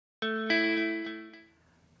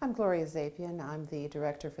I'm Gloria Zapiain. I'm the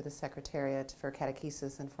Director for the Secretariat for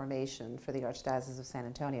Catechesis and Formation for the Archdiocese of San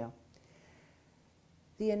Antonio.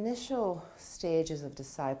 The initial stages of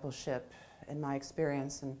discipleship, in my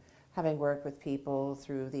experience and having worked with people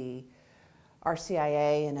through the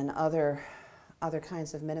RCIA and in other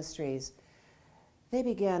kinds of ministries, they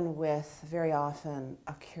begin with very often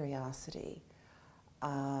a curiosity.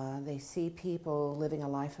 They see people living a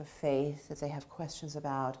life of faith that they have questions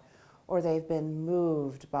about, or they've been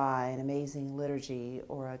moved by an amazing liturgy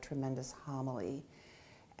or a tremendous homily.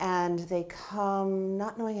 And they come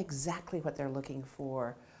not knowing exactly what they're looking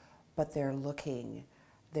for, but they're looking,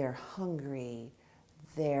 they're hungry,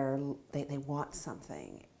 they want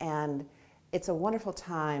something. And it's a wonderful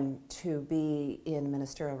time to be in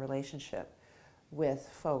ministerial relationship with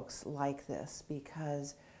folks like this,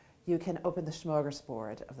 because you can open the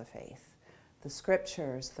smorgasbord of the faith, the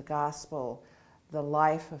scriptures, the gospel, the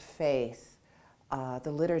life of faith,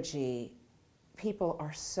 the liturgy. People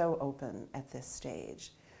are so open at this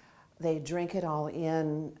stage. They drink it all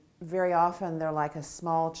in. Very often they're like a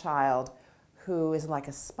small child who is like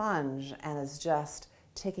a sponge and is just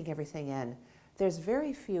taking everything in. There's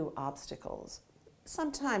very few obstacles.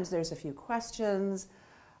 Sometimes there's a few questions,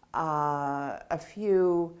 a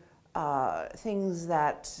few things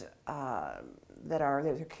that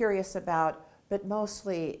they're curious about, but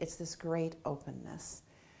mostly it's this great openness.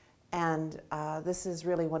 And this is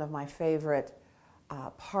really one of my favorite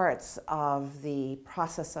parts of the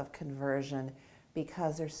process of conversion,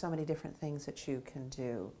 because there's so many different things that you can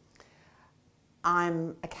do.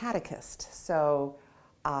 I'm a catechist, so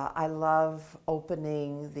I love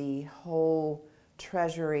opening the whole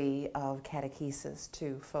treasury of catechesis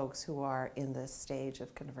to folks who are in this stage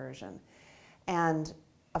of conversion. And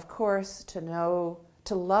of course,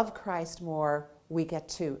 to love Christ more, we get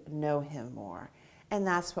to know him more. And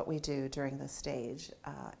that's what we do during this stage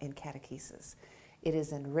in catechesis. It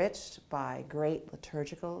is enriched by great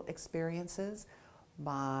liturgical experiences,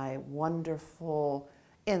 by wonderful,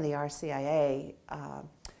 in the RCIA,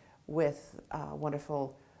 with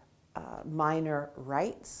wonderful minor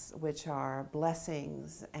rites, which are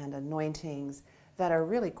blessings and anointings that are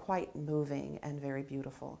really quite moving and very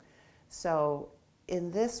beautiful. So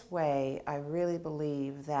in this way, I really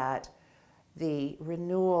believe that the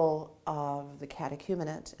renewal of the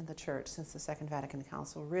catechumenate in the Church since the Second Vatican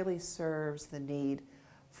Council really serves the need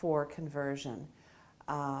for conversion.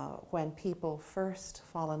 When people first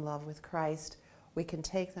fall in love with Christ, we can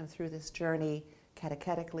take them through this journey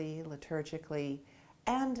catechetically, liturgically,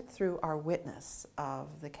 and through our witness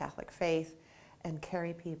of the Catholic faith, and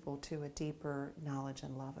carry people to a deeper knowledge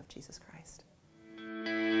and love of Jesus Christ.